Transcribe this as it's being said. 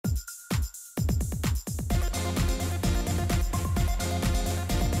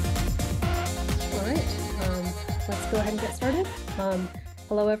let's go ahead and get started.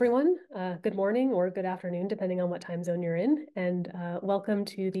 Hello, everyone. Good morning or good afternoon, depending on what time zone you're in, and welcome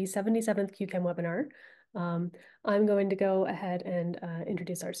to the 77th QChem webinar. I'm going to go ahead and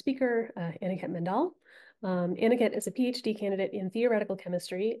introduce our speaker, Aniket Mandal. Aniket is a PhD candidate in theoretical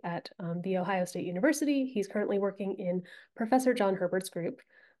chemistry at The Ohio State University. He's currently working in Professor John Herbert's group.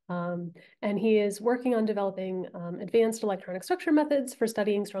 And he is working on developing advanced electronic structure methods for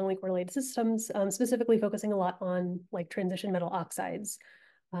studying strongly correlated systems, specifically focusing a lot on like transition metal oxides.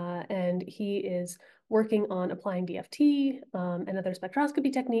 And he is working on applying DFT and other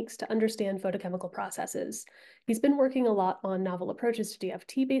spectroscopy techniques to understand photochemical processes. He's been working a lot on novel approaches to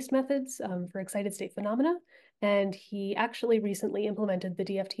DFT-based methods for excited state phenomena, and he actually recently implemented the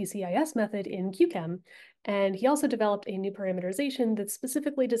DFT CIS method in QChem. And he also developed a new parameterization that's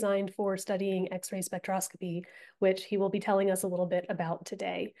specifically designed for studying X-ray spectroscopy, which he will be telling us a little bit about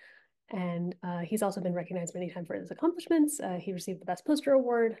today. And he's also been recognized many times for his accomplishments. He received the Best Poster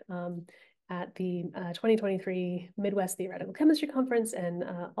Award at the 2023 Midwest Theoretical Chemistry Conference, and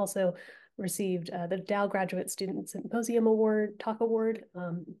also received the Dow Graduate Student Symposium Award, Talk Award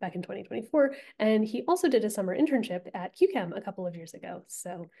back in 2024. And he also did a summer internship at QChem a couple of years ago.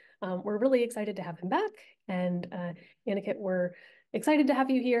 So we're really excited to have him back. And Aniket, we're excited to have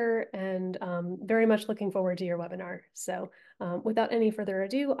you here and very much looking forward to your webinar. So without any further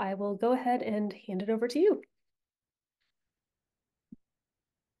ado, I will go ahead and hand it over to you.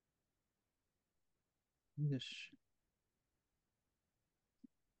 Yes.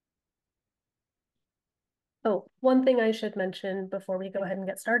 Oh, one thing I should mention before we go ahead and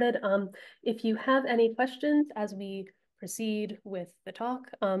get started, if you have any questions as we proceed with the talk,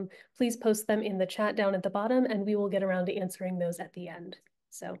 please post them in the chat down at the bottom and we will get around to answering those at the end.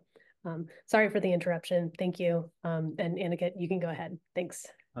 So sorry for the interruption. Thank you. And Aniket, you can go ahead. Thanks.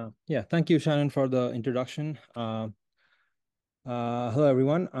 Yeah, thank you, Shannon, for the introduction. Hello,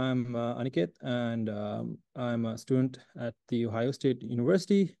 everyone. I'm Aniket, and I'm a student at The Ohio State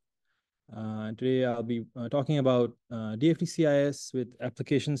University. Today, I'll be talking about DFT CIS with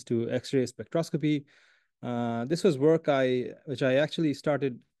applications to X-ray spectroscopy. This was work which I actually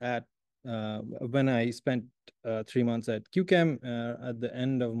started at when I spent 3 months at QChem at the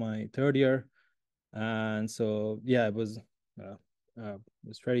end of my third year. And so, yeah, it was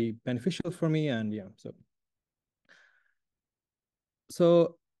very beneficial for me. And yeah,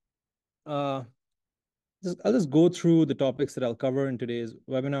 I'll just go through the topics that I'll cover in today's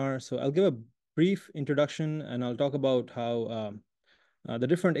webinar. So I'll give a brief introduction, and I'll talk about how the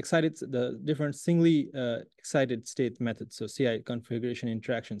different singly excited state methods, so CI configuration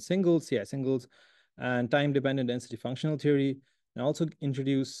interaction singles, CI singles, and time-dependent density functional theory, and also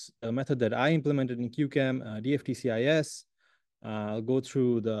introduce a method that I implemented in QChem, DFT CIS. I'll go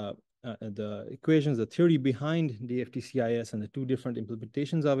through the equations, the theory behind DFT CIS, and the two different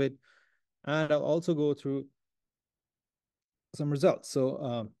implementations of it. And I'll also go through some results. So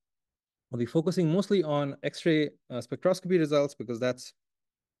I'll be focusing mostly on X-ray spectroscopy results because that's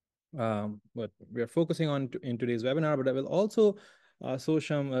what we are focusing on in today's webinar. But I will also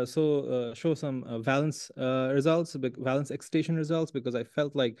show some valence results, valence excitation results, because I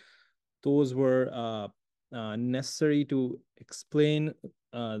felt like those were necessary to explain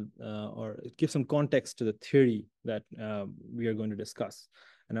or give some context to the theory that we are going to discuss.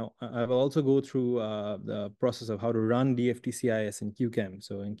 And I will also go through the process of how to run DFT CIS in QChem.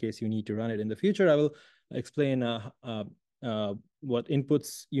 So in case you need to run it in the future, I will explain what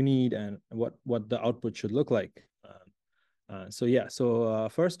inputs you need and what the output should look like. So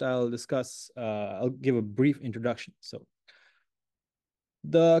first I'll give a brief introduction. So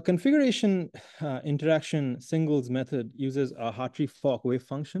the configuration interaction singles method uses a Hartree-Fock wave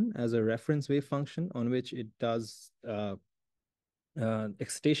function as a reference wave function on which it does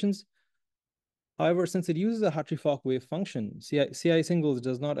excitations. However, since it uses a Hartree-Fock wave function, CI singles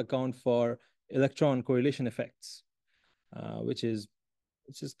does not account for electron correlation effects,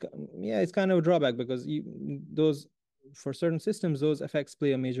 it's kind of a drawback because for certain systems, those effects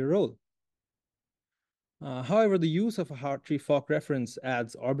play a major role. However, the use of a Hartree-Fock reference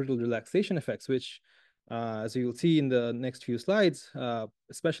adds orbital relaxation effects, which, as you'll see in the next few slides,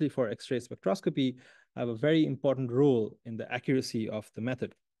 especially for X-ray spectroscopy, have a very important role in the accuracy of the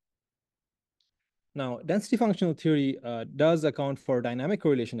method. Now, density functional theory does account for dynamic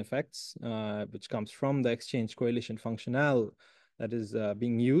correlation effects, which comes from the exchange correlation functional that is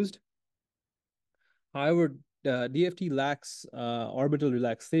being used. However, DFT lacks orbital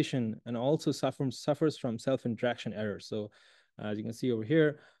relaxation and also suffers from self-interaction errors. So as you can see over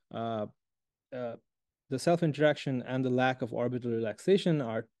here, the self-interaction and the lack of orbital relaxation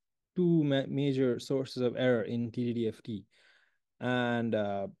are two major sources of error in TD-DFT.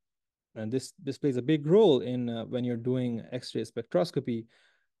 And this plays a big role in when you're doing X-ray spectroscopy.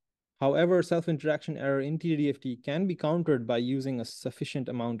 However, self-interaction error in TD-DFT can be countered by using a sufficient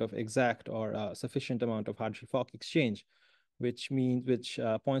amount of exact or a sufficient amount of Hartree-Fock exchange, which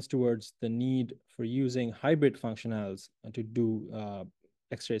points towards the need for using hybrid functionals to do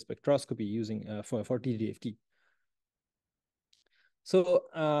X-ray spectroscopy using for TD-DFT. So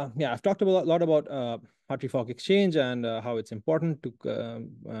yeah, I've talked a lot about Hartree-Fock exchange and how it's important to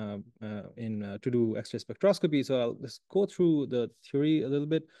to do X-ray spectroscopy. So I'll just go through the theory a little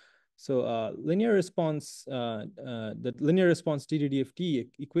bit. So linear response, the linear response TD-DFT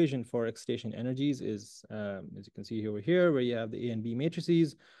equation for excitation energies is, as you can see over here, where you have the A and B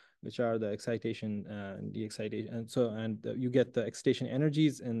matrices, which are the excitation and the excitation, and you get the excitation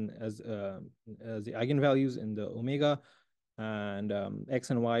energies as the eigenvalues in the omega, and X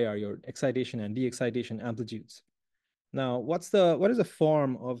and Y are your excitation and de-excitation amplitudes. Now, what is the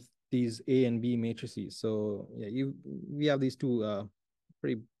form of these A and B matrices? So yeah, we have these two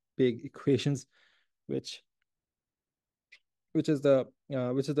pretty big equations, which is the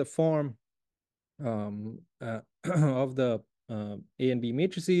form of the A and B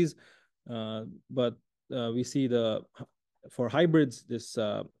matrices, but we see for hybrids this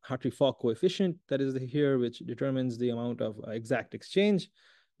Hartree-Fock coefficient that is here, which determines the amount of exact exchange,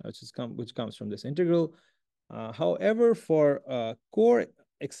 which comes from this integral. However, for core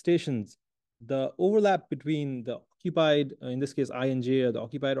excitations, the overlap between the occupied, in this case, I and J are the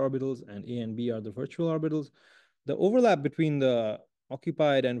occupied orbitals, and A and B are the virtual orbitals. The overlap between the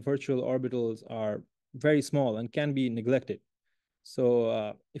occupied and virtual orbitals are very small and can be neglected.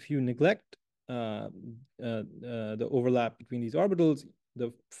 So if you neglect the overlap between these orbitals,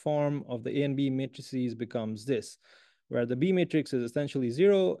 the form of the A and B matrices becomes this, where the B matrix is essentially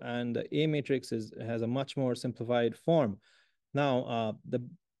 0 and the A matrix has a much more simplified form. Now,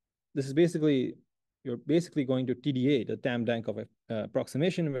 this is you're basically going to TDA, the Tam-Dankov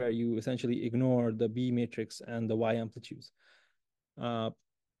approximation, where you essentially ignore the B matrix and the Y amplitudes.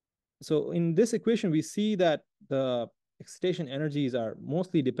 So in this equation, we see that the excitation energies are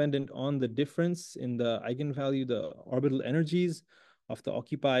mostly dependent on the difference in the eigenvalue, the orbital energies of the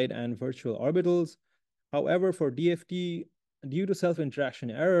occupied and virtual orbitals. However, for DFT, due to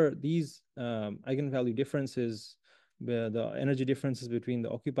self-interaction error, these eigenvalue differences, the energy differences between the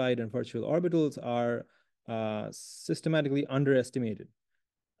occupied and virtual orbitals are systematically underestimated.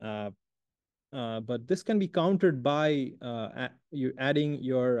 But this can be countered by you adding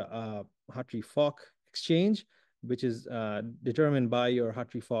your Hartree-Fock exchange, which is determined by your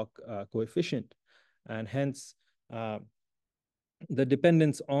Hartree-Fock coefficient, and hence the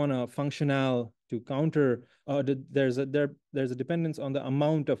dependence on a functional to counter. There's a dependence on the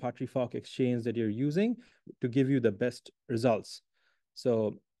amount of Hartree-Fock exchange that you're using to give you the best results.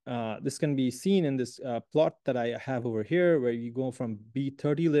 So this can be seen in this plot that I have over here, where you go from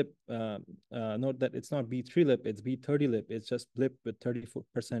B30 lip. Note that it's not B3 lip, it's B30 lip. It's just blip with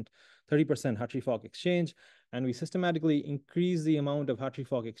 30% Hartree-Fock exchange. And we systematically increase the amount of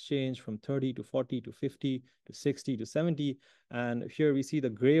Hartree-Fock exchange from 30 to 40 to 50 to 60 to 70. And here we see the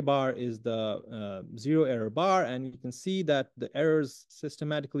gray bar is the zero error bar. And you can see that the errors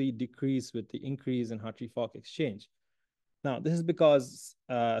systematically decrease with the increase in Hartree-Fock exchange. Now, this is because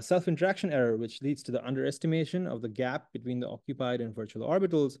self-interaction error, which leads to the underestimation of the gap between the occupied and virtual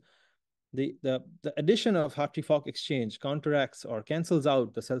orbitals, the addition of Hartree-Fock exchange counteracts or cancels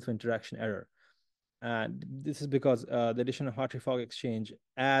out the self-interaction error. And this is because the addition of Hartree-Fock exchange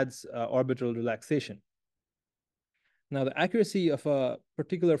adds orbital relaxation. Now, the accuracy of a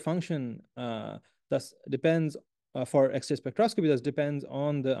particular function thus depends, for X-ray spectroscopy, thus depends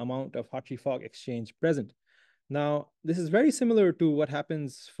on the amount of Hartree-Fock exchange present. Now, this is very similar to what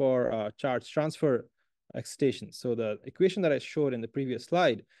happens for charge transfer excitations. So the equation that I showed in the previous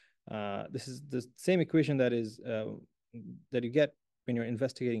slide, this is the same equation that you get when you're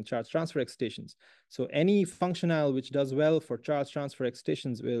investigating charge transfer excitations. So any functional which does well for charge transfer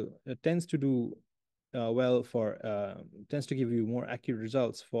excitations tends to do tends to give you more accurate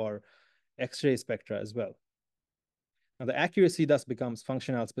results for X-ray spectra as well. Now, the accuracy thus becomes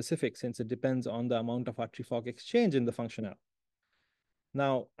functional specific, since it depends on the amount of Hartree-Fock exchange in the functional.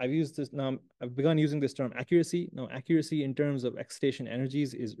 Now, I've begun using this term accuracy. Now, accuracy in terms of excitation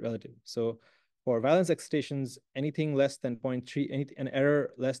energies is relative. So for valence excitations, anything less than 0.3, an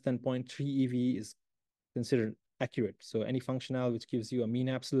error less than 0.3 eV is considered accurate. So any functional which gives you a mean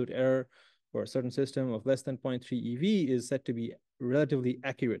absolute error for a certain system of less than 0.3 eV is said to be relatively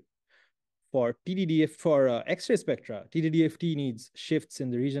accurate. for X-ray spectra, TD-DFT needs shifts in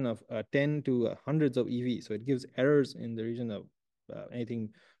the region of 10 to hundreds of eV. So it gives errors in the region of anything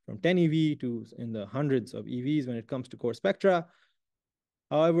from 10 eV to in the hundreds of EVs when it comes to core spectra.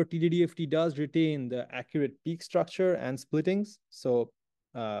 However, TD-DFT does retain the accurate peak structure and splittings, so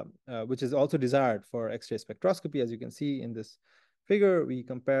which is also desired for X-ray spectroscopy. As you can see in this figure, we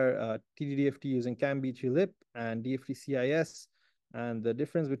compare TD-DFT using CAM-B3-LIP and DFT-CIS, and the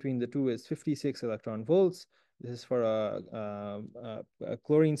difference between the two is 56 electron volts. This is for a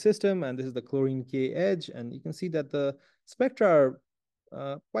chlorine system, and this is the chlorine K edge, and you can see that the spectra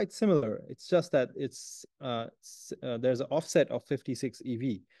are quite similar. It's just that there's an offset of 56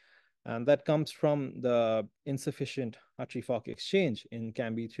 eV, and that comes from the insufficient Hartree-Fock exchange in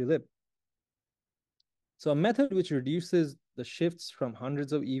CAM-B3-LIP. So a method which reduces the shifts from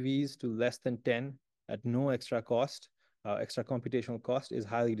hundreds of EVs to less than 10 at no extra cost, extra computational cost, is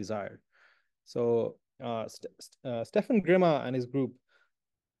highly desired. So Stefan Grimma and his group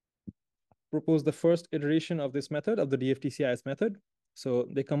proposed the first iteration of this method, of the DFT-CIS method. So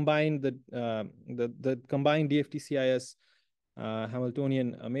they combined the combined DFT-CIS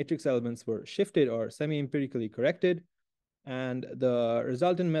Hamiltonian matrix elements were shifted or semi-empirically corrected, and the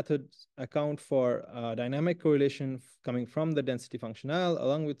resultant methods account for dynamic correlation coming from the density functional,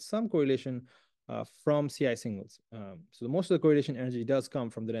 along with some correlation from CI singles. So most of the correlation energy does come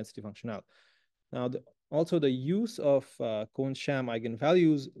from the density functional. Now, also the use of Kohn-Sham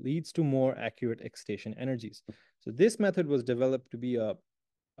eigenvalues leads to more accurate excitation energies. So this method was developed to be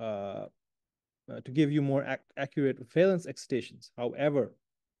to give you more accurate valence excitations. However,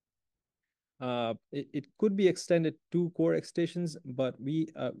 it could be extended to core excitations, but we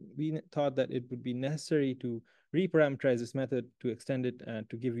thought that it would be necessary to reparameterize this method to extend it and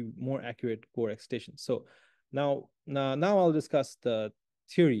to give you more accurate core excitations. So now I'll discuss the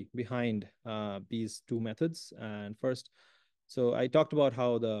theory behind these two methods. And first, so I talked about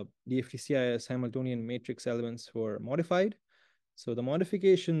how the DFT-CIS Hamiltonian matrix elements were modified. So the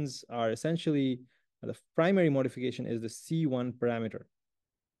modifications are essentially, the primary modification is the C1 parameter.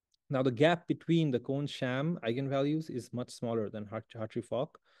 Now the gap between the Kohn-Sham eigenvalues is much smaller than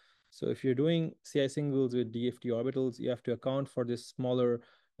Hartree-Fock. So if you're doing CI singles with DFT orbitals, you have to account for this smaller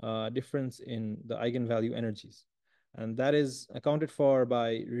difference in the eigenvalue energies. And that is accounted for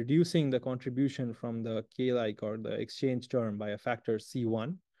by reducing the contribution from the K-like or the exchange term by a factor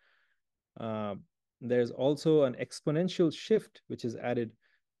C1. There's also an exponential shift, which is added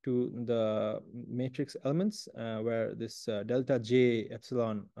to the matrix elements, where this delta J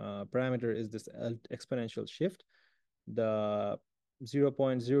epsilon parameter is this exponential shift. The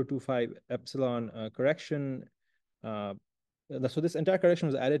 0.025 epsilon correction. So this entire correction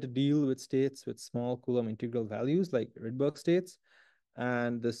was added to deal with states with small Coulomb integral values like Rydberg states,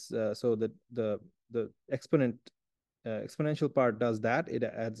 and this so the exponential part does that. It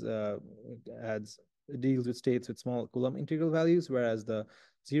adds deals with states with small Coulomb integral values, whereas the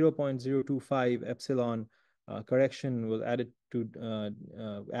 0.025 epsilon correction was added to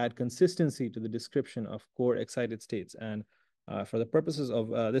add consistency to the description of core excited states. And for the purposes of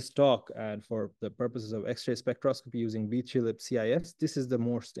this talk and for the purposes of X-ray spectroscopy using B3-LIP CIS, this is the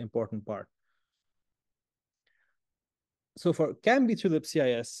most important part. So for CAM-B3-LIP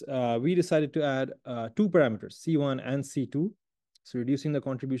CIS, we decided to add two parameters, C1 and C2. So reducing the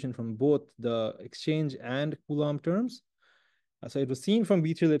contribution from both the exchange and Coulomb terms. So it was seen from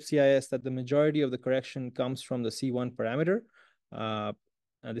B3-LIP CIS that the majority of the correction comes from the C1 parameter.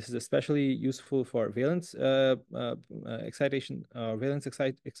 And this is especially useful for valence excitation, valence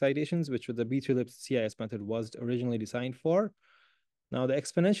excitations, which the B3-LIP CIS method was originally designed for. Now, the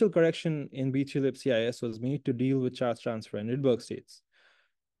exponential correction in B3-LIP CIS was made to deal with charge transfer and Rydberg states.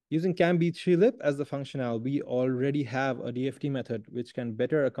 Using CAM-B3-LIP as the functional, we already have a DFT method which can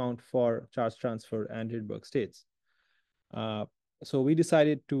better account for charge transfer and Rydberg states. So we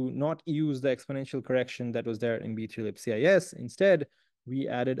decided to not use the exponential correction that was there in B3-LIP CIS. Instead, we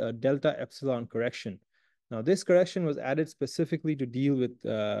added a delta epsilon correction. Now, this correction was added specifically to deal with,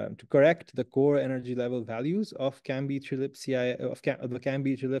 to correct the core energy level values of CAM-B3-LIP CIS, of the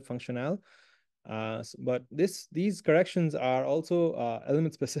CAM-B3-LIP functional. But these corrections are also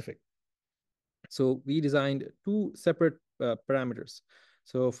element specific. So we designed two separate parameters.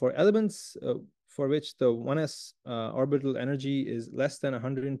 So for elements for which the 1s orbital energy is less than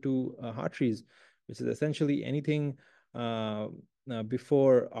 102 Hartrees, which is essentially anything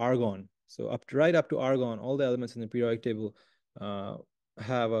before argon. So right up to argon, all the elements in the periodic table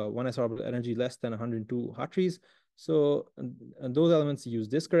have a 1s orbital energy less than 102 Hartrees. So and those elements use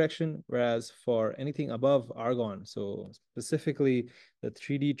this correction, whereas for anything above argon, so specifically the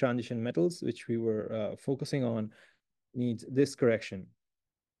 3D transition metals, which we were focusing on, needs this correction.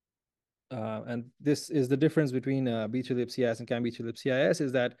 And this is the difference between B3-lip CIS and CAM-B3-lip CIS,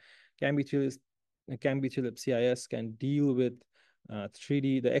 is that CAM-B3-lip CIS can deal with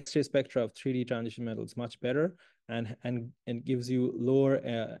 3D, the X-ray spectra of 3D transition metals much better, and gives you lower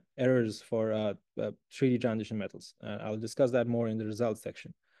errors for 3D transition metals. I'll discuss that more in the results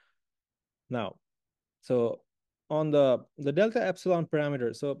section. Now, so on the delta epsilon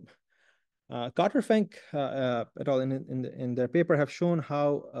parameter, so Carter-Fenk et al. In their paper have shown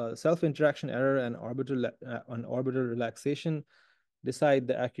how self-interaction error and orbital relaxation decide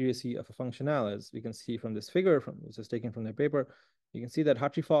the accuracy of a functional. As we can see from this figure, which is taken from their paper, you can see that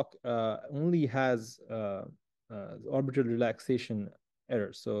Hartree-Fock only has orbital relaxation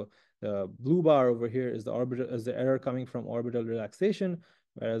error. So the blue bar over here is the error coming from orbital relaxation,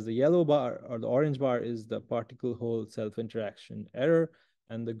 whereas the yellow bar or the orange bar is the particle hole self-interaction error,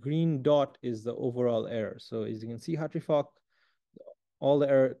 and the green dot is the overall error. So as you can see, Hartree-Fock, all the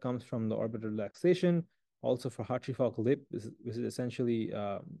error comes from the orbital relaxation. Also for Hartree-Fock lip, this is essentially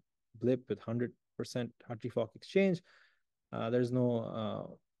blip with 100% Hartree-Fock exchange. There's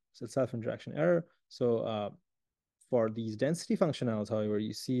no self-interaction error. So for these density functionals, however,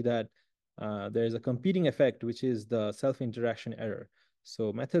 you see that there's a competing effect, which is the self-interaction error.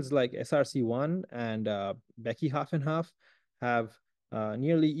 So methods like SRC1 and Becky half and half have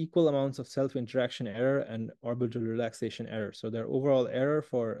nearly equal amounts of self-interaction error and orbital relaxation error. So their overall error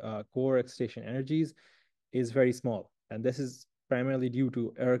for core excitation energies is very small. And this is primarily due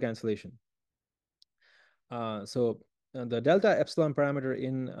to error cancellation. The delta epsilon parameter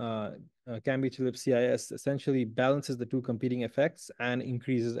in CAM-B3-lip CIS essentially balances the two competing effects and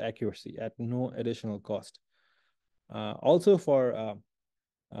increases accuracy at no additional cost. Also for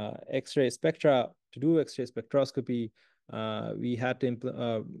X-ray spectra, to do X-ray spectroscopy, we had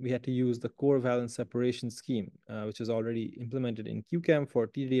to use the core-valence separation scheme, which is already implemented in QChem for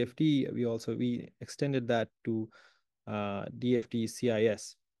TD-DFT. We extended that to DFT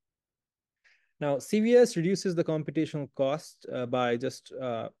CIS. Now, CVS reduces the computational cost by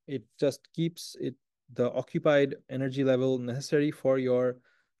it just keeps the occupied energy level necessary for your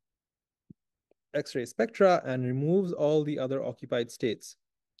X-ray spectra and removes all the other occupied states.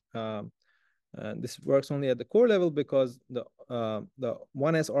 And this works only at the core level because the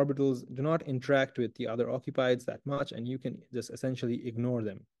 1s orbitals do not interact with the other occupieds that much, and you can just essentially ignore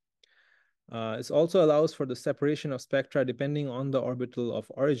them. It also allows for the separation of spectra depending on the orbital of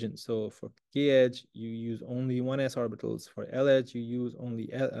origin. So for K edge, you use only 1s orbitals. For L edge, you use only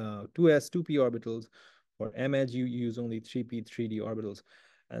 2s, 2p orbitals. For M edge, you use only 3p, 3d orbitals.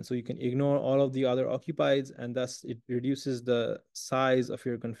 And so you can ignore all of the other occupieds, and thus it reduces the size of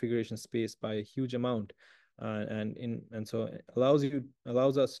your configuration space by a huge amount. And so it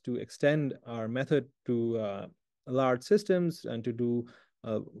allows us to extend our method to large systems and to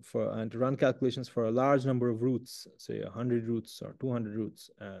run calculations for a large number of roots, say 100 roots or 200 roots.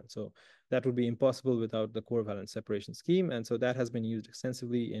 So that would be impossible without the core-valence separation scheme. And so that has been used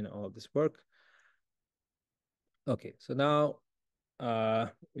extensively in all of this work. Okay, so now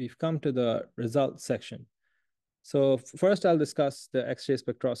we've come to the results section. So first I'll discuss the X-ray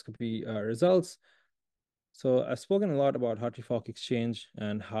spectroscopy results. So I've spoken a lot about Hartree-Fock exchange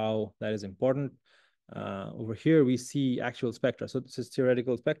and how that is important. Over here, we see actual spectra. So this is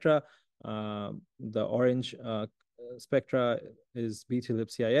theoretical spectra. The orange spectra is B3-lip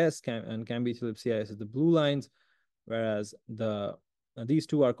CIS, and CAM-B3-lip CIS is the blue lines, whereas these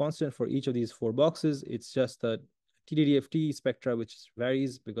two are constant for each of these four boxes. It's just the TD-DFT spectra, which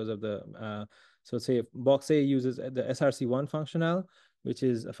varies because of the, so say if box A uses the SRC1 functional, which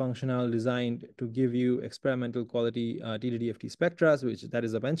is a functional designed to give you experimental quality TD-DFT spectra, that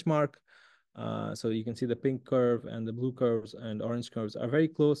is a benchmark. So you can see the pink curve and the blue curves and orange curves are very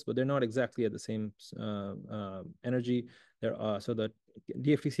close, but they're not exactly at the same energy. So the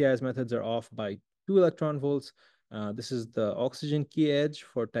DFT CIS methods are off by 2 electron volts. This is the oxygen K edge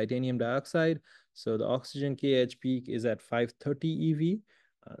for titanium dioxide. So the oxygen K edge peak is at 530 EV.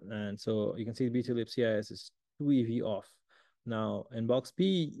 And so you can see the B3-lip CIS is 2 EV off. Now in box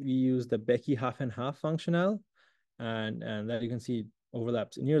P, we use the Becky half and half functional, and that you can see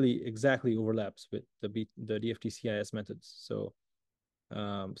nearly exactly overlaps with the DFT CIS methods. So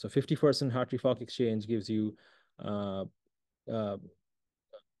 50% Hartree-Fock exchange gives you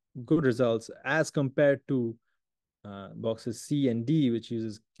good results as compared to boxes C and D, which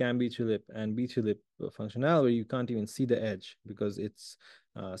uses CAM-B3-lip and B3-lip functional, where you can't even see the edge because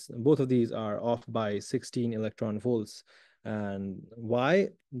Both of these are off by 16 electron volts. And why?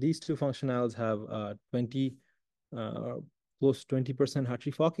 These two functionals have 20, close to 20%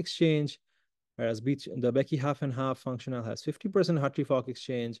 Hartree-Fock exchange, whereas the Becky half and half functional has 50% Hartree-Fock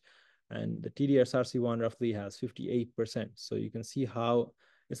exchange, and the TD-SRC1 roughly has 58%. So you can see how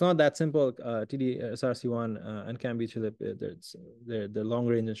it's not that simple. TD-SRC1 and CAM-B-CHLIP, the long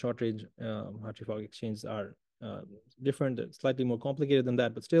range and short range Hartree-Fock exchanges are different, slightly more complicated than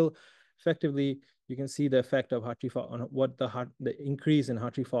that, but still, effectively, you can see the effect of Hartree-Fock on what the increase in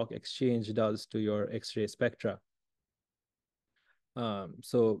Hartree-Fock exchange does to your X-ray spectra.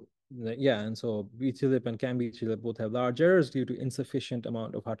 So B-CHLIP and CAM-B-CHLIP both have large errors due to insufficient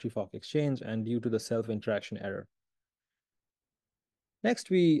amount of Hartree-Fock exchange and due to the self-interaction error. Next,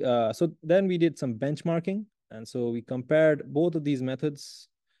 then we did some benchmarking, and so we compared both of these methods,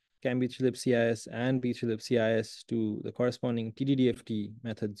 CAM-B-CHLIP CIS and B-CHLIP CIS, to the corresponding TD-DFT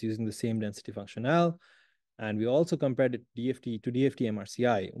methods using the same density functional. And we also compared it DFT to DFT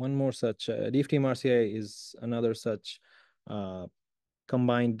MRCI. One more such, DFT MRCI is another such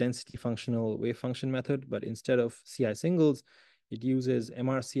combined density functional wave function method, but instead of CI singles, it uses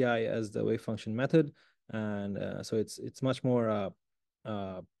MRCI as the wave function method. And so it's much more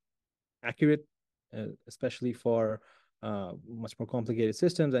accurate, especially for much more complicated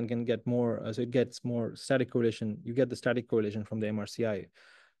systems, and can get more, so it gets more static correlation. You get the static correlation from the MRCI.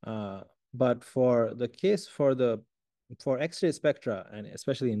 But for the case for X-ray spectra, and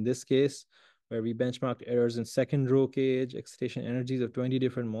especially in this case, where we benchmarked errors in second row KH excitation energies of 20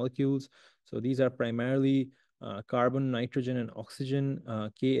 different molecules. So these are primarily carbon, nitrogen, and oxygen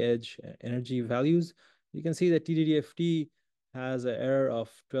KH energy values. You can see that TDDFT has an error of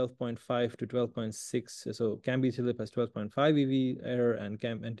 12.5 to 12.6. So CAM-B-CHLIP has 12.5 EV error, and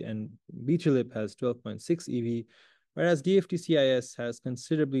B-CHLIP has 12.6 EV. Whereas DFT-CIS has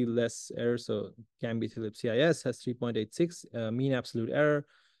considerably less error. So CAM-B-CHLIP CIS has 3.86 mean absolute error,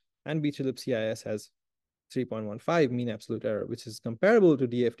 and B-CHLIP CIS has 3.15 mean absolute error, which is comparable to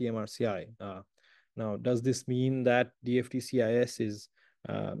DFT MRCI. Now, does this mean that DFT CIS is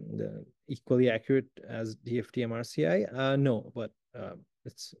equally accurate as DFT MRCI? No, but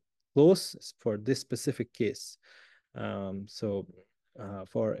it's close for this specific case. For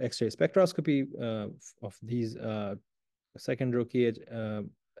X-ray spectroscopy of these second row KH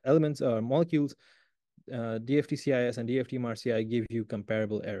elements or molecules, DFT-CIS and DFT-MRCI give you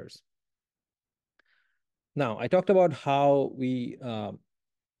comparable errors. Now, I talked about how we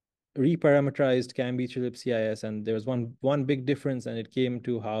reparameterized CAM-B-CHLIP CIS, and there was one big difference, and it came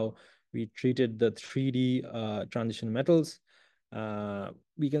to how we treated the 3D transition metals.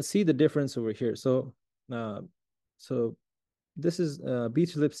 We can see the difference over here. So this is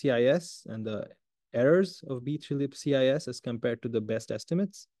B-CHLIP CIS and the errors of B-CHLIP CIS as compared to the best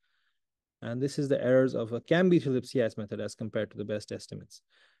estimates. And this is the errors of a CAM-B-CHLIP CIS method as compared to the best estimates.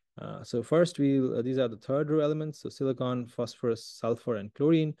 So first, these are the third row elements, so silicon, phosphorus, sulfur, and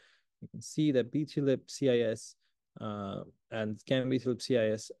chlorine. You can see that B-CHLIP CIS and CAM-B-CHLIP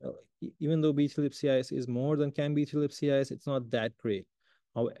CIS, even though B-CHLIP CIS is more than CAM-B-CHLIP CIS, it's not that great.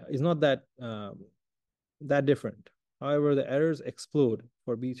 It's not that different. However, the errors explode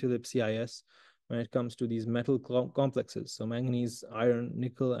for B-CHLIP CIS when it comes to these metal complexes, so manganese, iron,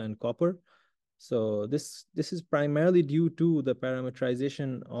 nickel, and copper. So this is primarily due to the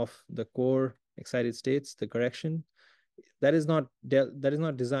parameterization of the core excited states, the correction. That is not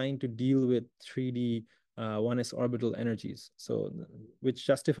designed to deal with 3D 1s orbital energies, so which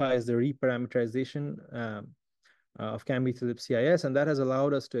justifies the reparameterization of CAM-B-CHLIP CIS, and that has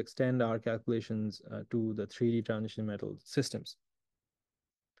allowed us to extend our calculations to the 3D transition metal systems.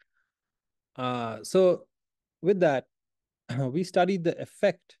 So with that, we studied the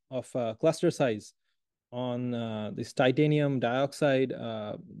effect of cluster size on this titanium dioxide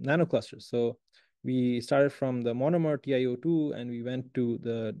nanoclusters. So we started from the monomer TiO2 and we went to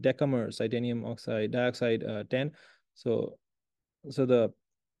the decamer titanium dioxide 10.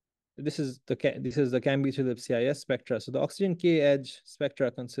 This is the CAM-B-CHLIP CIS spectra. So the oxygen K edge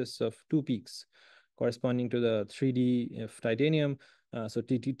spectra consists of two peaks corresponding to the 3D of titanium, so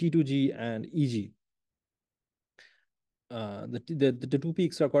T2G and EG. The two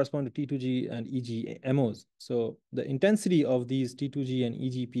peaks are correspond to T2G and EG MOs. So the intensity of these T2G and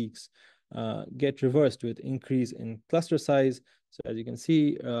EG peaks get reversed with increase in cluster size. So as you can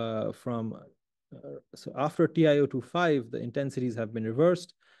see so after TiO2 5, the intensities have been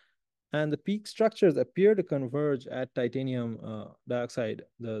reversed, and the peak structures appear to converge at titanium dioxide,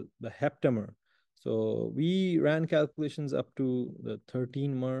 the heptamer. So we ran calculations up to the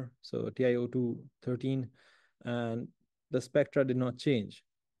 13 mer, so TiO2 13, and the spectra did not change.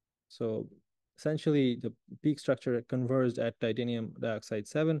 So essentially, the peak structure converged at titanium dioxide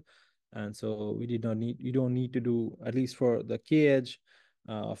 7. And so you don't need to do, at least for the K edge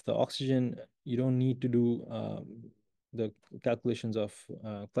of the oxygen, you don't need to do the calculations of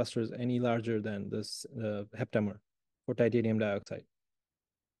clusters any larger than this heptamer for titanium dioxide.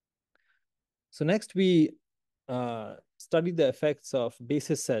 So next we studied the effects of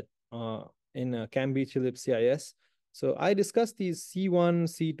basis set in Cam-Beech-Phillips CIS. So I discussed these C1,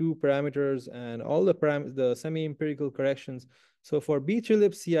 C2 parameters and all the semi-empirical corrections. So for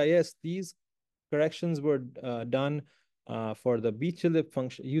Beech-Phillips CIS, these corrections were done for the Beech-Phillips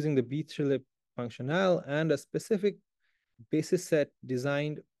function using the Beech-Phillips functional and a specific basis set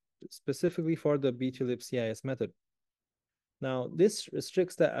designed specifically for the Beech-Phillips CIS method. Now, this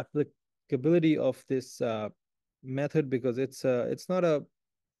restricts the applicability of this method because it's not a,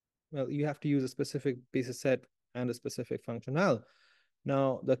 well, you have to use a specific basis set and a specific functional.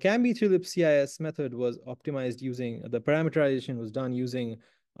 Now, the Cam-Beech-Phillips CIS method was optimized using, the parameterization was done using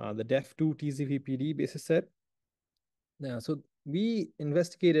the DEF2 TZVPD basis set. Now, so we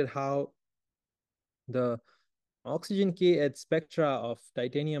investigated how the oxygen K edge spectra of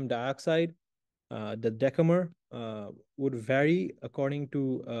titanium dioxide, the decamer, would vary according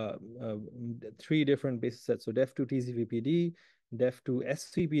to 3 different basis sets. So DEF2 TZVPD, DEF2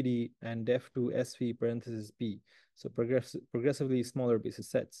 SVPD, and DEF2 SV parenthesis P. So progressively smaller basis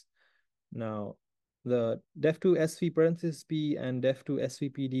sets. Now, the DEF2 SV parenthesis P and DEF2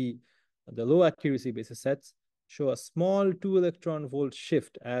 SVPD, the low accuracy basis sets, show a small 2 electron volt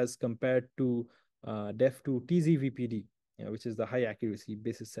shift as compared to DEF2 TZVPD, which is the high accuracy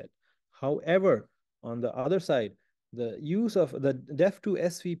basis set. However, on the other side, the use of the DEF2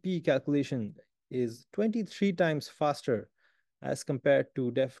 SVP calculation is 23 times faster as compared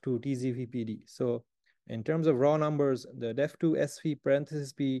to DEF2 TZVPD. So in terms of raw numbers, the DEF2 SV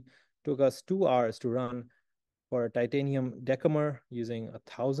parenthesis P took us 2 hours to run for a titanium decamer using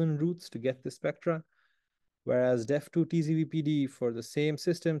 1,000 roots to get the spectra, whereas DEF2 TZVPD for the same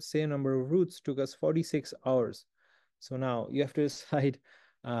system, same number of roots, took us 46 hours. So now you have to decide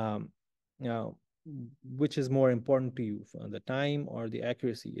which is more important to you, the time or the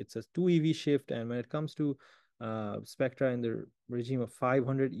accuracy. It's a 2 eV shift, and when it comes to spectra in the regime of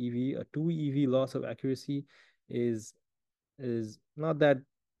 500 eV, a 2 eV loss of accuracy is not that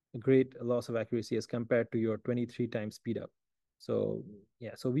great a loss of accuracy as compared to your 23 times speed up. So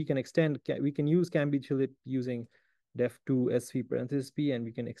yeah, so we can use Cam-Beech-Phillips using DEF2 SV parenthesis P, and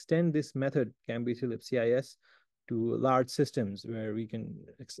we can extend this method, Cam-Beech-Phillips CIS, to large systems where we can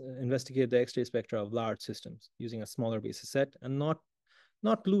investigate the X-ray spectra of large systems using a smaller basis set and not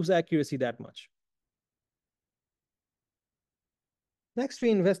lose accuracy that much. Next, we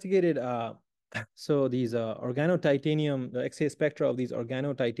investigated so these organotitanium, the X-ray spectra of these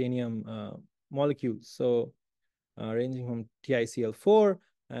organotitanium molecules. So ranging from TiCl4,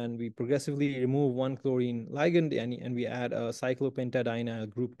 and we progressively remove 1 chlorine ligand and we add a cyclopentadienyl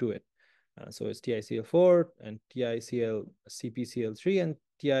group to it. So it's TiCl4 and TiCl-CpCl3 and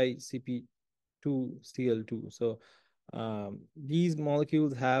TiCp2Cl2. So these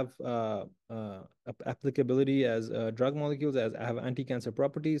molecules have applicability as drug molecules, as have anti-cancer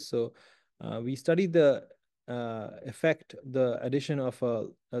properties. So we studied the effect the addition of a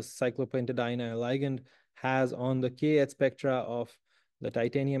cyclopentadienyl ligand has on the K edge spectra of the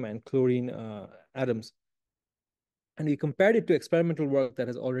titanium and chlorine atoms. And we compared it to experimental work that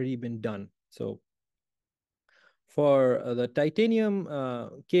has already been done. So for the titanium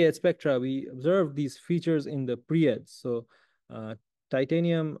K edge spectra, we observed these features in the pre-edge. So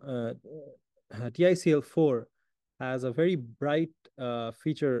titanium TiCl4 has a very bright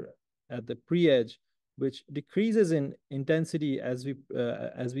feature at the pre-edge, which decreases in intensity as we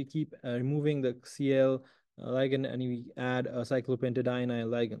keep removing the Cl ligand and we add a cyclopentadienyl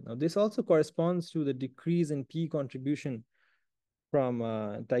ligand. Now, this also corresponds to the decrease in P contribution from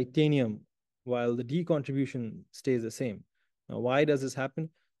titanium, while the D contribution stays the same. Now, why does this happen?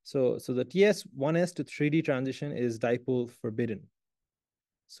 So the TS1s to 3D transition is dipole forbidden.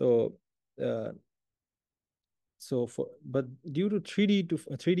 But due to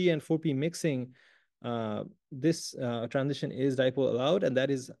 3D and 4P mixing, this transition is dipole allowed, and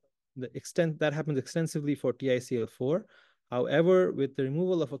that is the extent that happens extensively for TiCl4. However, with the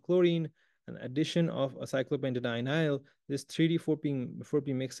removal of a chlorine and addition of a cyclopentadienyl, this 3D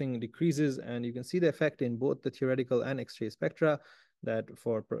 4P mixing decreases, and you can see the effect in both the theoretical and X-ray spectra that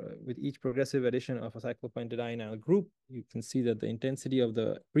with each progressive addition of a cyclopentadienyl group, you can see that the intensity of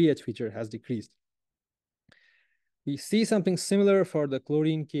the pre-edge feature has decreased. We see something similar for the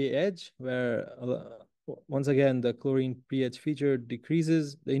chlorine K edge, where once again, the chlorine pH feature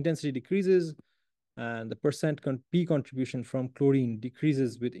decreases, the intensity decreases, and the percent P contribution from chlorine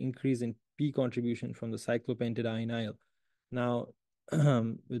decreases with increase in P contribution from the cyclopentadienyl. Now,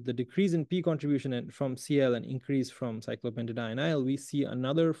 with the decrease in P contribution and from Cl and increase from cyclopentadienyl, we see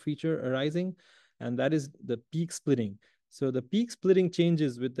another feature arising, and that is the peak splitting. So the peak splitting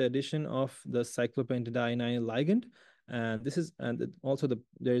changes with the addition of the cyclopentadienyl ligand, and this is, and also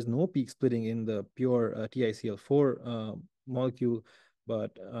there is no peak splitting in the pure TiCl4 molecule,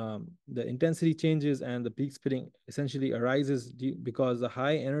 but the intensity changes and the peak splitting essentially arises because the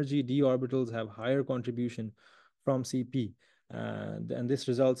high energy d orbitals have higher contribution from Cp. And this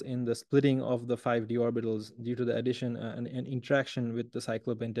results in the splitting of the 5d orbitals due to the addition and interaction with the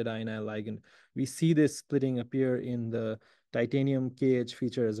cyclopentadienyl ligand. We see this splitting appear in the titanium KH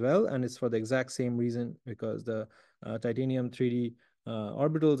feature as well, and it's for the exact same reason, because the titanium 3d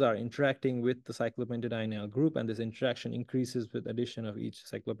orbitals are interacting with the cyclopentadienyl group, and this interaction increases with addition of each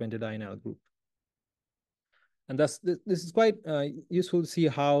cyclopentadienyl group. And thus, this is quite useful to see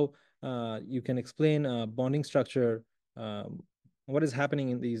how you can explain bonding structure, what is happening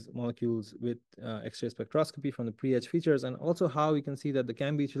in these molecules with X-ray spectroscopy from the pre-etch features, and also how we can see that the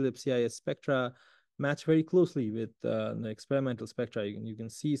Cam-Beechlip CIS spectra match very closely with the experimental spectra. You can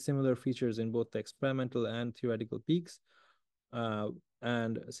see similar features in both the experimental and theoretical peaks.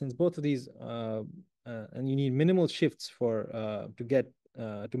 And since both of these, and you need minimal shifts for to get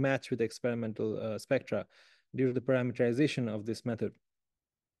to match with the experimental spectra due to the parameterization of this method.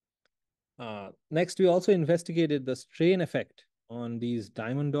 Next, we also investigated the strain effect on these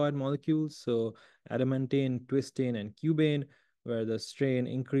diamondoid molecules, so adamantane, twistane, and cubane, where the strain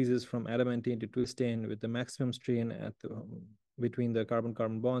increases from adamantane to twistane with the maximum strain at between the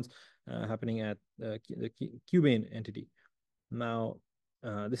carbon-carbon bonds happening at the cubane entity. Now,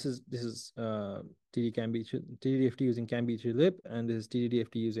 this is TD-DFT using Cam-Beechlip, and this is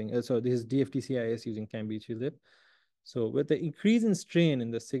TD-DFT using, so this is DFT CIS using Cam-Beechlip. So with the increase in strain in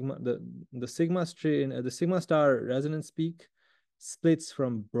the sigma, the sigma strain, the sigma star resonance peak splits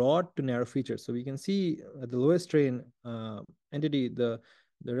from broad to narrow features. So we can see at the lowest strain entity, the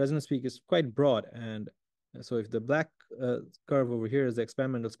resonance peak is quite broad. And so if the black curve over here is the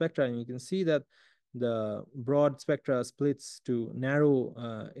experimental spectra, and you can see that the broad spectra splits to narrow,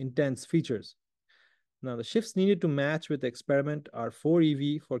 intense features. Now, the shifts needed to match with the experiment are 4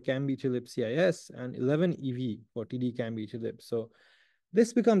 EV for Cam-Beechlip CIS and 11 EV for TD Cam-Beechlip. So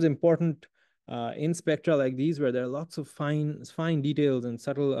this becomes important in spectra like these, where there are lots of fine details and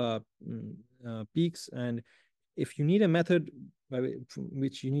subtle peaks. And if you need a method by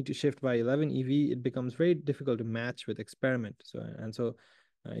which you need to shift by 11 EV, it becomes very difficult to match with experiment. So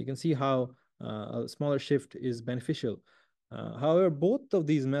you can see how a smaller shift is beneficial. However, both of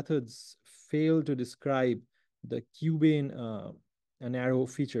these methods fail to describe the cubane narrow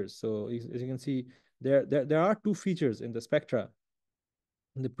features. So as you can see, there are two features in the spectra,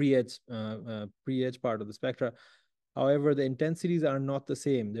 in the pre-edge part of the spectra. However, the intensities are not the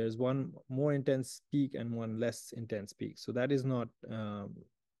same. There's one more intense peak and one less intense peak. So that is not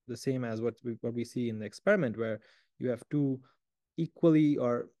the same as what we see in the experiment, where you have two equally,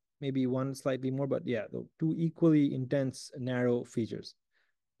 or maybe one slightly more, but yeah, the two equally intense narrow features.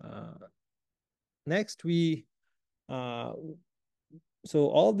 Next, so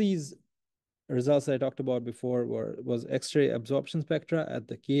all these results that I talked about before was X-ray absorption spectra at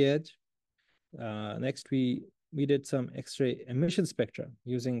the K edge. Next, we did some X-ray emission spectra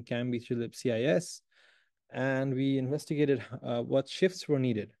using Cam-Beechlip CIS, and we investigated what shifts were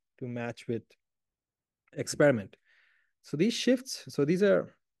needed to match with experiment. So these shifts, so these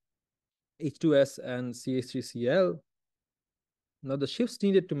are H2S and CH3Cl. Now, the shifts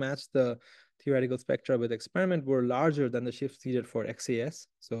needed to match the theoretical spectra with experiment were larger than the shifts needed for XAS.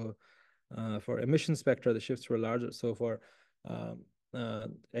 So for emission spectra, the shifts were larger. So for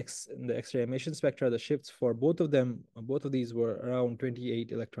the X-ray emission spectra, the shifts for both of these were around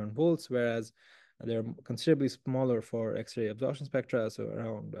 28 electron volts, whereas they're considerably smaller for X-ray absorption spectra, so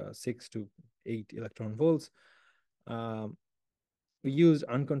around 6 to 8 electron volts. We used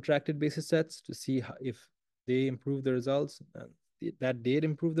uncontracted basis sets to see if they improve the results. That did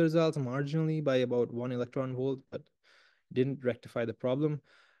improve the results marginally by about 1 electron volt, but didn't rectify the problem.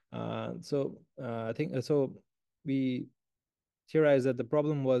 I think so. We theorized that the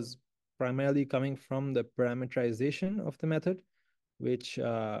problem was primarily coming from the parameterization of the method, which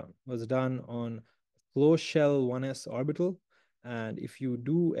was done on closed shell 1s orbital. And if you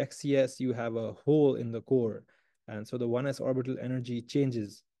do XCS, you have a hole in the core. And so the 1s orbital energy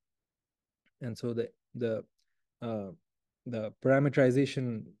changes. And so the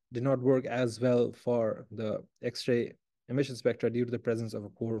parameterization did not work as well for the X-ray emission spectra due to the presence of a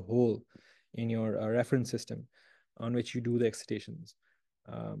core hole in your reference system on which you do the excitations.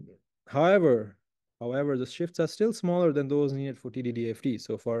 Um, however, the shifts are still smaller than those needed for TD-DFT.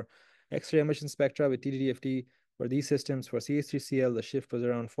 So for X-ray emission spectra with TD-DFT, for these systems, for CH3Cl, the shift was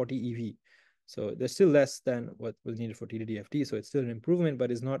around 40 eV. So there's still less than what was needed for TD-DFT. So it's still an improvement,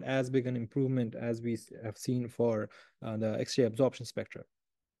 but it's not as big an improvement as we have seen for the X-ray absorption spectra.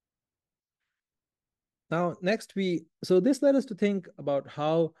 Now, next so this led us to think about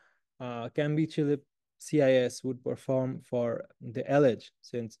how Cambie-Chilip CIS would perform for the L-edge,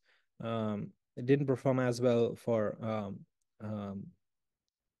 since it didn't perform as well for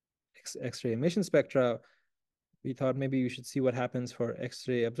X-ray emission spectra. We thought maybe we should see what happens for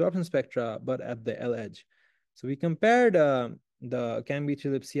X-ray absorption spectra, but at the L-edge. So we compared the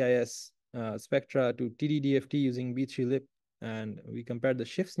Cambie-Chilip CIS spectra to TD-DFT using B3-LIP, and we compared the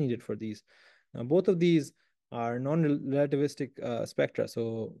shifts needed for these. Now, both of these are non-relativistic spectra,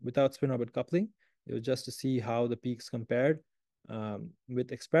 so without spin-orbit coupling. It was just to see how the peaks compared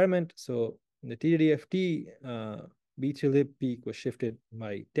with experiment. So the TD-DFT B3-LIP peak was shifted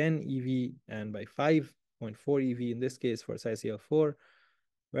by 10 eV and by 5.4 eV in this case for CICL4,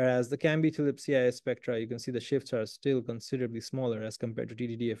 whereas the Cambie-Chilip CIS spectra, you can see the shifts are still considerably smaller as compared to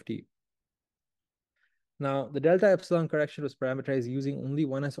TD-DFT. Now, the delta epsilon correction was parameterized using only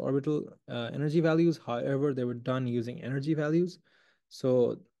 1s orbital energy values. However, they were done using energy values.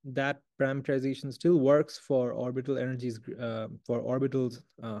 So that parameterization still works for orbital energies, for orbitals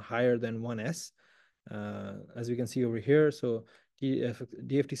higher than 1s, as we can see over here. So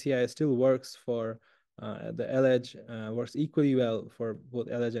DFT-CIS still works for the L-edge, works equally well for both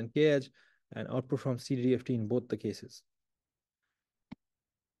L-edge and K-edge, and outperforms TD-DFT in both the cases.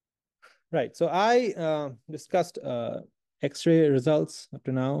 Right. So I discussed X-ray results up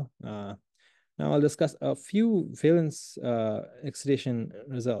to now. Now I'll discuss a few valence excitation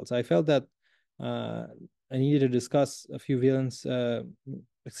results. I felt that I needed to discuss a few valence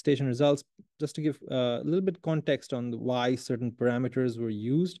excitation results just to give a little bit context on why certain parameters were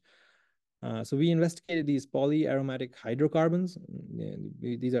used. So we investigated these polyaromatic hydrocarbons.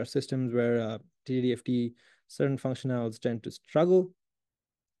 These are systems where TDDFT, certain functionals tend to struggle.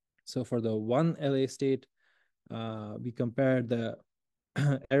 So for the 1 LA state, we compared the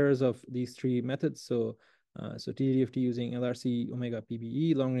errors of these three methods. So TDDFT using LRC omega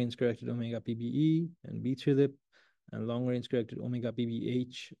PBE, long range corrected omega PBE, and B3-LIP, and long range corrected omega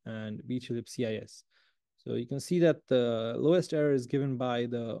PBH and B3-LIP CIS. So you can see that the lowest error is given by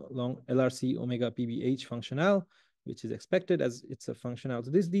the long LRC omega PBH functional, which is expected as it's a functional. So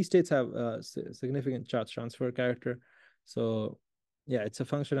these states have a significant charge transfer character. So yeah, it's a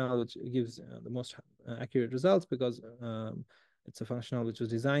functional which gives the most accurate results because it's a functional which was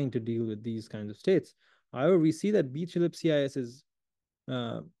designed to deal with these kinds of states. However, we see that B3-LIP CIS is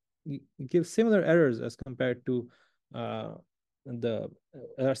gives similar errors as compared to the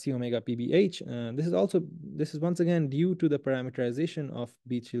LRC omega PBH. This is once again due to the parameterization of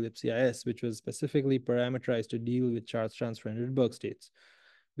B3-LIP CIS, which was specifically parameterized to deal with charge transfer and Rydberg states.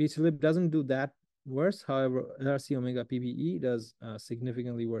 B3-LIP doesn't do that worse. However, LRC omega PBE does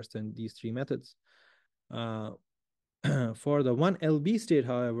significantly worse than these three methods. For the 1LB state,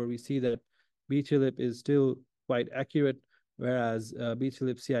 however, we see that B3-LIP is still quite accurate, whereas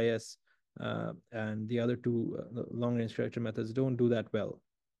B3-LIP CIS and the other two long-range corrector methods don't do that well.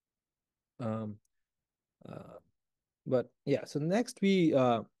 But yeah, so next we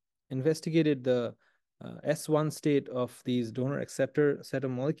investigated the S1 state of these donor-acceptor set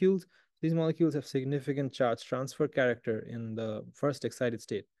of molecules. These molecules have significant charge transfer character in the first excited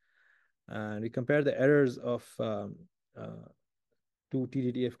state. And we compare the errors of two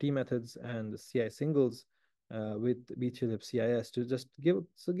TD-DFT methods and the CI singles with B3-LIP CIS to just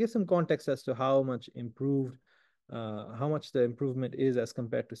give some context as to how much the improvement is as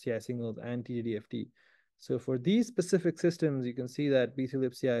compared to CI singles and TD-DFT. So for these specific systems, you can see that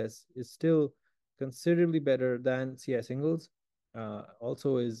B3-LIP CIS is still considerably better than CI singles.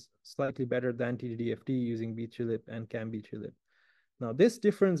 Also is slightly better than TD-DFT using B3-LIP and Cambie-3-LIP. Now, this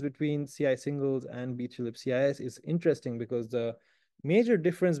difference between CI singles and B3-LIP CIS is interesting because the major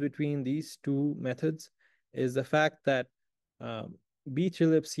difference between these two methods is the fact that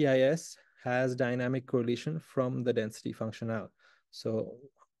B3-LIP CIS has dynamic correlation from the density functional. So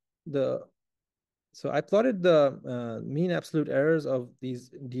I plotted the mean absolute errors of these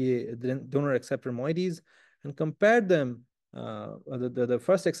donor acceptor moieties and compared them the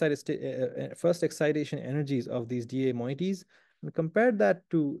first excitation energies of these DA moieties and compared that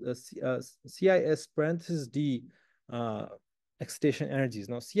to CIS parenthesis D excitation energies.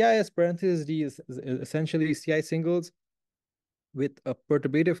 Now, CIS parenthesis D is essentially CI singles with a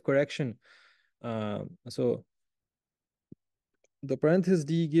perturbative correction. So the parenthesis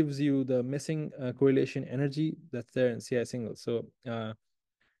D gives you the missing correlation energy that's there in CI singles. So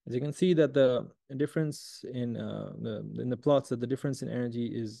as you can see that the difference in the plots, that the difference in energy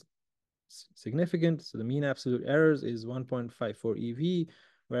is significant. So the mean absolute errors is 1.54 EV,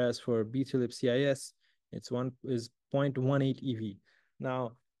 whereas for B-Tulip CIS, it's 0.18 EV.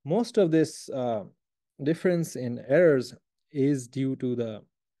 Now, most of this difference in errors is due to the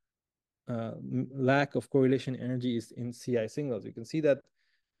lack of correlation energies in CI singles. You can see that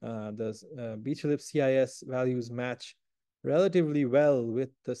the B-Tulip CIS values match relatively well with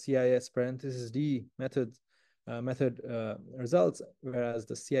the CIS parenthesis D method results, whereas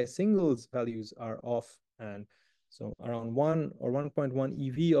the CI singles values are off. And so around 1 or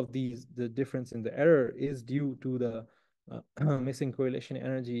 1.1 EV of these, the difference in the error is due to the missing correlation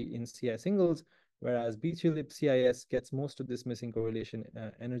energy in CI singles, whereas B-Tulip CIS gets most of this missing correlation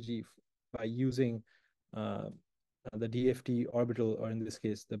energy by using the DFT orbital, or in this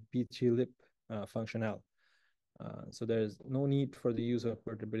case, the B-Tulip functional. So there's no need for the use of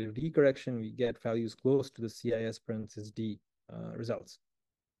perturbative D correction. We get values close to the CIS parenthesis D results.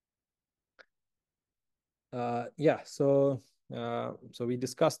 So we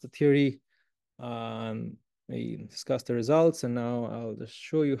discussed the theory, we discussed the results, and now I'll just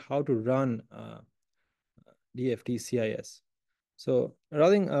show you how to run DFT CIS. So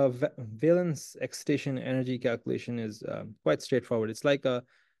running a valence excitation energy calculation is quite straightforward. It's like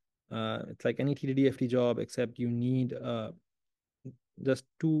any TD-DFT job, except you need just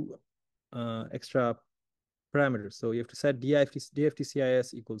two extra parameters. So you have to set DFT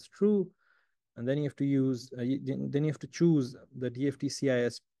CIS equals true, and then you have to use then you have to choose the DFT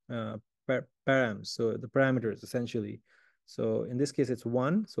CIS params, so the parameters essentially. So in this case, it's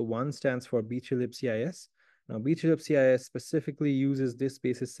 1. So 1 stands for B-Tulip CIS. Now, B-Tulip CIS specifically uses this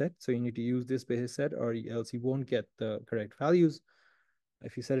basis set, so you need to use this basis set, or else you won't get the correct values.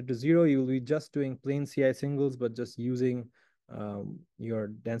 If you set it to 0, you will be just doing plain CI singles, but just using your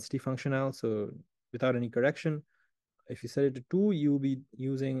density functional, so without any correction. If you set it to 2, you'll be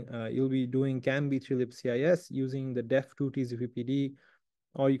doing CAM B-Tulip CIS using the def2 TZVPD,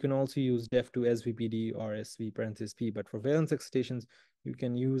 or you can also use def2 SVPD or SV parenthesis P. But for valence excitations, you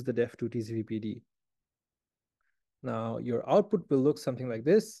can use the def2 TZVPD. Now, your output will look something like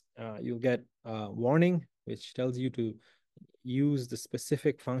this. You'll get a warning, which tells you to use the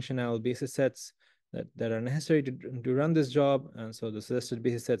specific functional basis sets that are necessary to run this job. And so the suggested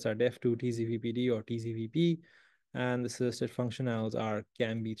basis sets are def2 TZVPD or TZVP, and the suggested functionals are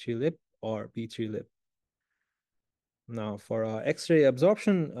CAM B-Tulip or B-Tulip. Now, for X-ray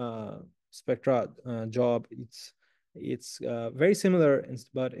absorption spectra job, it's very similar,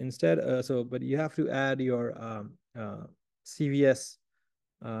 but instead, but you have to add your CVS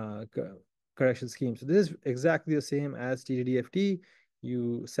correction scheme. So this is exactly the same as TD-DFT.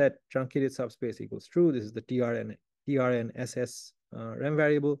 You set truncated subspace equals true. This is the TRNSS rem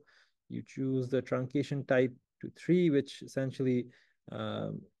variable. You choose the truncation type to 3, which essentially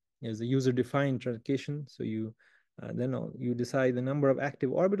is the user-defined truncation. So then you decide the number of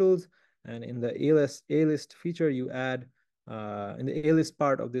active orbitals, and in the A-list feature, you add in the A-list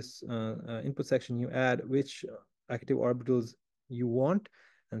part of this input section, you add which active orbitals you want.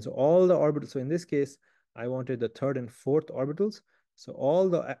 And so all the orbitals, so in this case, I wanted the 3rd and 4th orbitals. So all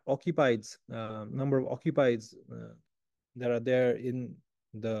the occupieds, number of occupieds that are there in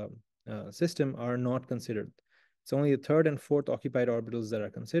the system are not considered. It's only the 3rd and 4th occupied orbitals that are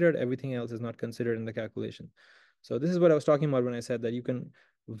considered. Everything else is not considered in the calculation. So this is what I was talking about when I said that you can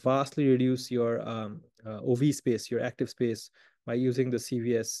vastly reduce your OV space, your active space, by using the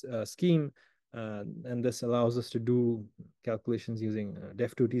CVS scheme. And this allows us to do calculations using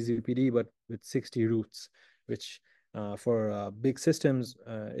def2 TZPD, but with 60 roots, which for big systems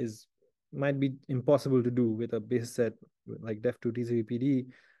might be impossible to do with a base set like def2 TZPD.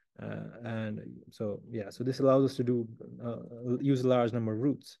 And so, so this allows us to do use a large number of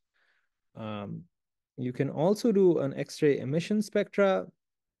roots. You can also do an X-ray emission spectra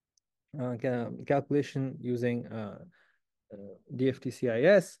calculation using DFT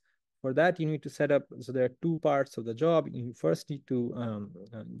CIS. For that, you need to set up, so there are 2 parts of the job. You first need to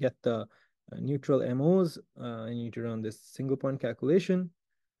get the neutral MOs, and you need to run this single point calculation.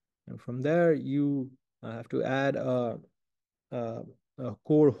 And from there, you have to add a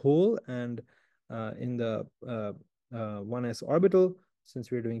core hole, and in the 1s orbital,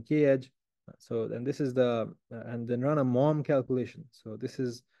 since we're doing K edge. So then this is and then run a MOM calculation. So this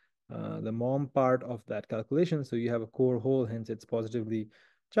is the mom part of that calculation. So you have a core hole, hence it's positively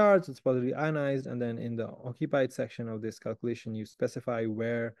charged, it's positively ionized, and then in the occupied section of this calculation, you specify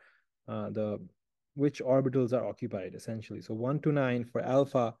where which orbitals are occupied, essentially. So 1 to 9 for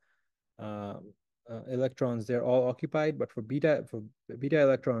alpha electrons, they're all occupied, but for beta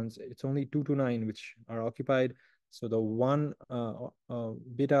electrons, it's only 2 to 9 which are occupied. So the one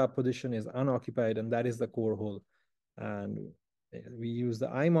beta position is unoccupied, and that is the core hole. And we use the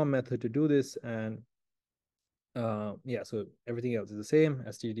IMOM method to do this, and yeah, so everything else is the same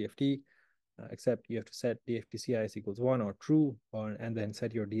as TD-DFT, except you have to set DFT CIS equals 1 or true, and then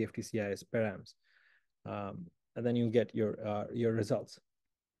set your DFT CIS params, and then you get your results.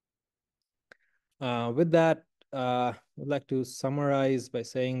 With that, I'd like to summarize by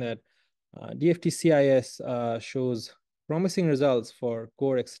saying that DFT CIS shows promising results for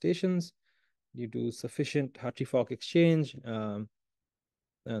core excitations due to sufficient Hartree-Fock exchange, and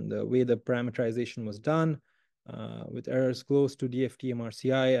the way the parameterization was done, with errors close to DFT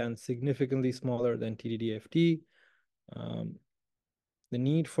MRCI and significantly smaller than TD-DFT. The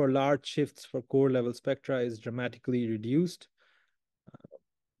need for large shifts for core level spectra is dramatically reduced.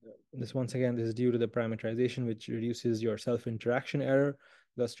 This is due to the parameterization, which reduces your self-interaction error,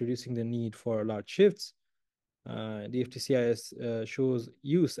 thus reducing the need for large shifts. DFT-CIS shows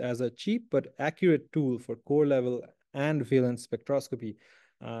use as a cheap but accurate tool for core level and valence spectroscopy.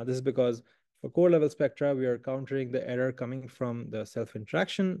 This is because for core level spectra, we are countering the error coming from the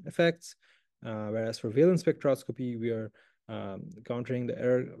self-interaction effects, whereas for valence spectroscopy, we are countering the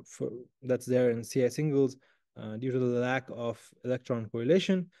error that's there in CI singles due to the lack of electron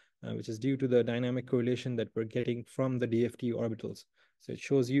correlation, which is due to the dynamic correlation that we're getting from the DFT orbitals. So it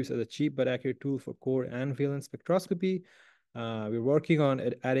shows use as a cheap but accurate tool for core and valence spectroscopy. We're working on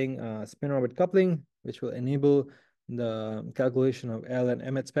adding spin orbit coupling, which will enable the calculation of L and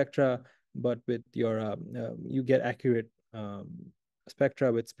Mth spectra, but with your you get accurate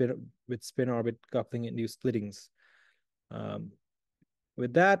spectra with spin orbit coupling induced splittings.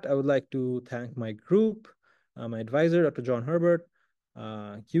 With that, I would like to thank my group, my advisor, Dr. John Herbert,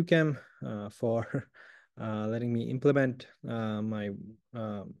 QChem, for letting me implement my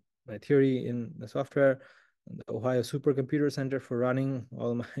theory in the software, the Ohio Supercomputer Center for running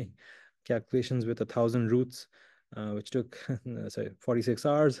all my calculations with 1,000 roots, which took 46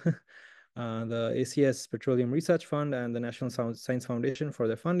 hours. The ACS Petroleum Research Fund and the National Science Foundation for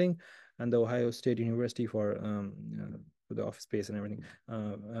their funding, and the Ohio State University for the office space and everything.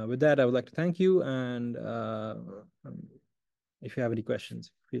 With that, I would like to thank you, and if you have any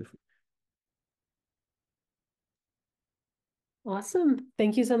questions, feel free. Awesome.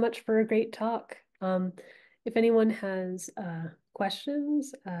 Thank you so much for a great talk. If anyone has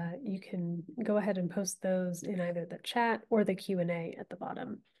questions, you can go ahead and post those in either the chat or the Q&A at the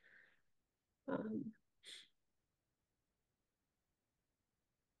bottom.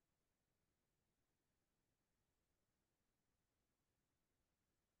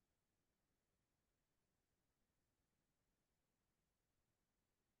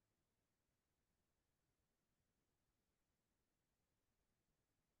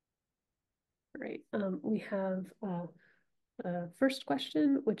 Right. We have first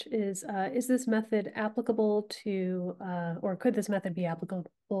question, which is this method applicable to, or could this method be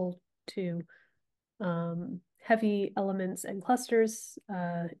applicable to heavy elements and clusters,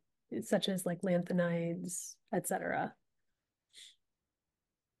 such as like lanthanides, etc.?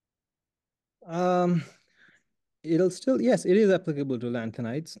 It'll still, yes, it is applicable to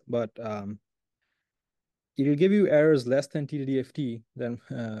lanthanides, but it will give you errors less than TD-DFT,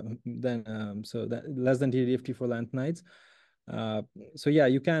 so that less than TD-DFT for lanthanides. So yeah,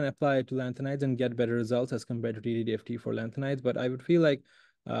 you can apply it to lanthanides and get better results as compared to TD-DFT for lanthanides, but I would feel like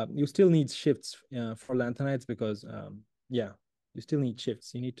you still need shifts for lanthanides because yeah, you still need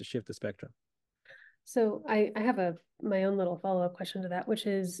shifts. You need to shift the spectrum. So I have my own little follow-up question to that, which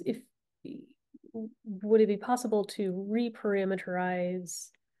is, would it be possible to reparameterize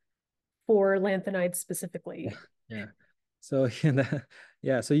for lanthanides specifically? Yeah. So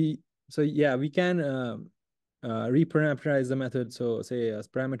yeah, so yeah, we can reparameterize the method. So say as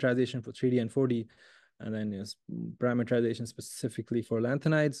parameterization for 3D and 4D, and then parameterization specifically for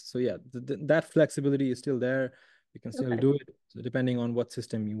lanthanides. So yeah, that flexibility is still there. You can still do it, so depending on what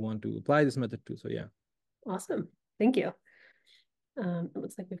system you want to apply this method to. So yeah. Awesome. Thank you. It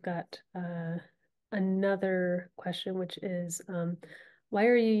looks like we've got another question, which is, why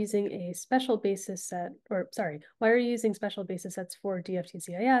are you using a special basis set, or sorry, why are you using special basis sets for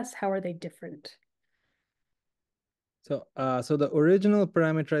DFT-CIS? How are they different? So, so the original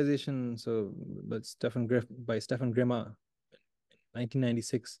parameterization, so by Stefan Grima,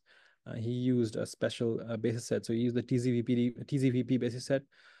 1996, he used a special basis set. So he used the TZVP basis set.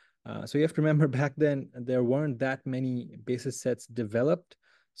 So you have to remember back then, there weren't that many basis sets developed.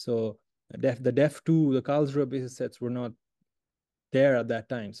 So the DEF2, the Karlsruhe basis sets were not there at that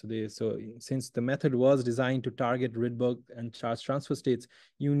time. So since the method was designed to target Rydberg and charge transfer states,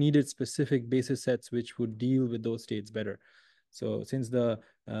 you needed specific basis sets which would deal with those states better. So since so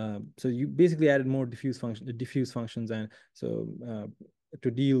you basically added more diffuse functions, and so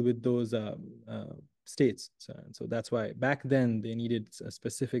to deal with those states. So that's why back then they needed a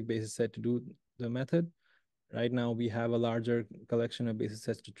specific basis set to do the method. Right now we have a larger collection of basis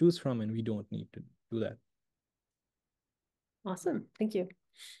sets to choose from, and we don't need to do that. Awesome, thank you.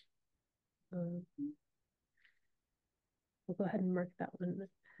 We'll go ahead and mark that one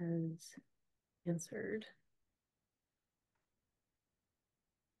as answered.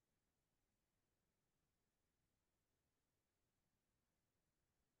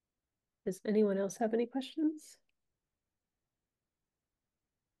 Does anyone else have any questions?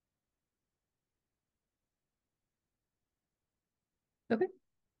 Okay.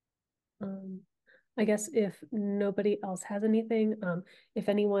 I guess if nobody else has anything, if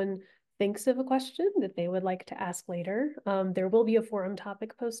anyone thinks of a question that they would like to ask later, there will be a forum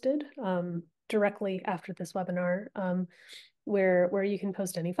topic posted directly after this webinar, where you can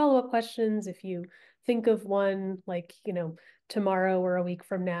post any follow-up questions if you think of one, like, you know, tomorrow or a week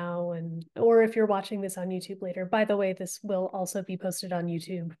from now, or if you're watching this on YouTube later. By the way, this will also be posted on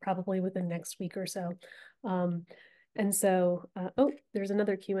YouTube probably within next week or so. And so, oh, there's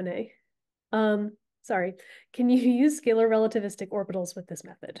another Q&A. Sorry, can you use scalar relativistic orbitals with this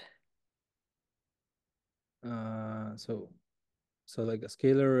method? So like a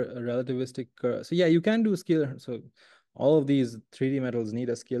scalar relativistic, so yeah, you can do scalar. So all of these 3D metals need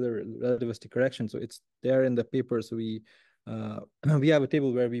a scalar relativistic correction. So it's there in the paper. So we have a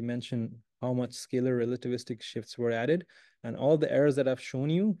table where we mention how much scalar relativistic shifts were added, and all the errors that I've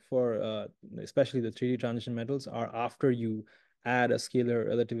shown you for especially the 3D transition metals are after you add a scalar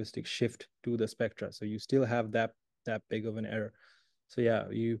relativistic shift to the spectra. So you still have that big of an error. So yeah,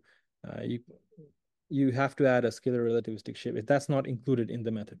 you have to add a scalar relativistic shift if that's not included in the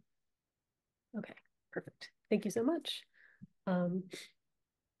method. Okay, perfect. Thank you so much. All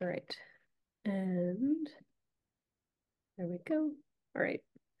right, and there we go. All right.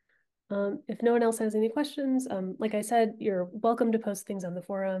 If no one else has any questions, like I said, you're welcome to post things on the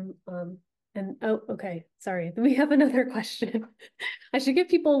forum. And oh, okay, sorry, we have another question. I should give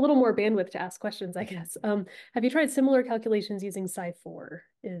people a little more bandwidth to ask questions, I guess. Have you tried similar calculations using Psi4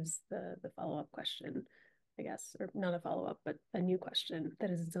 is the follow-up question, I guess, or not a follow-up, but a new question that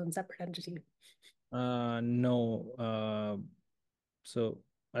is its own separate entity. No. So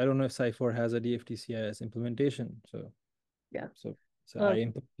I don't know if Psi4 has a DFT CIS implementation. So yeah. So I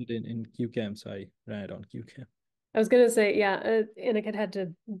implemented it in QChem, so I ran it on QChem. I was going to say, yeah, Aniket had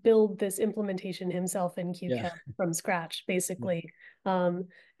to build this implementation himself in QChem from scratch, basically.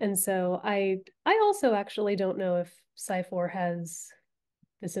 And so I also actually don't know if Psi4 has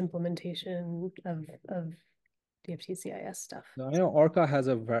this implementation of DFT CIS stuff. No, I know Orca has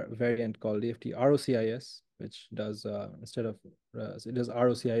a variant called DFT ROCIS, which does instead of it does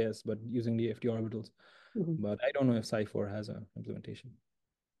ROCIS, but using DFT orbitals. But I don't know if Psi4 has an implementation.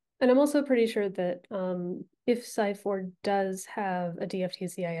 And I'm also pretty sure that if Psi4 does have a DFT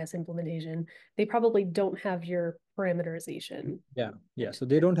CIS implementation, they probably don't have your parameterization. Yeah. So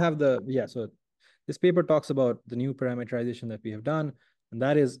they don't have so this paper talks about the new parameterization that we have done, and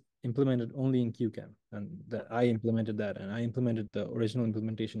that is implemented only in QChem. And I implemented that, and I implemented the original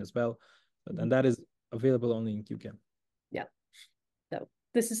implementation as well. And that is available only in QChem. Yeah. So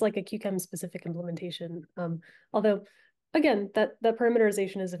this is like a QChem specific implementation. Although again, that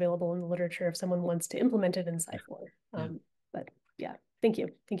parameterization is available in the literature if someone wants to implement it in Psi4. But yeah, thank you.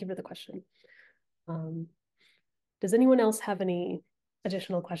 Thank you for the question. Does anyone else have any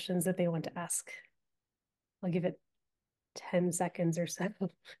additional questions that they want to ask? I'll give it 10 seconds or so.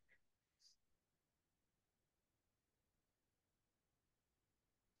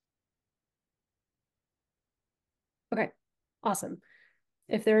 Okay, awesome.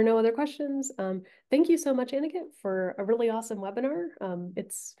 If there are no other questions, thank you so much, Aniket, for a really awesome webinar.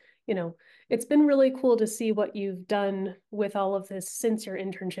 It's been really cool to see what you've done with all of this since your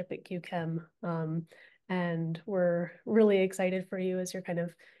internship at QChem. And we're really excited for you as you're kind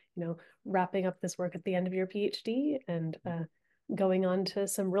of, wrapping up this work at the end of your PhD and going on to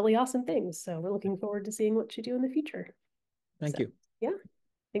some really awesome things. So we're looking forward to seeing what you do in the future. Thank you. Yeah,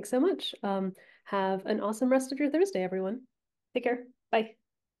 thanks so much. Have an awesome rest of your Thursday, everyone. Take care. Bye.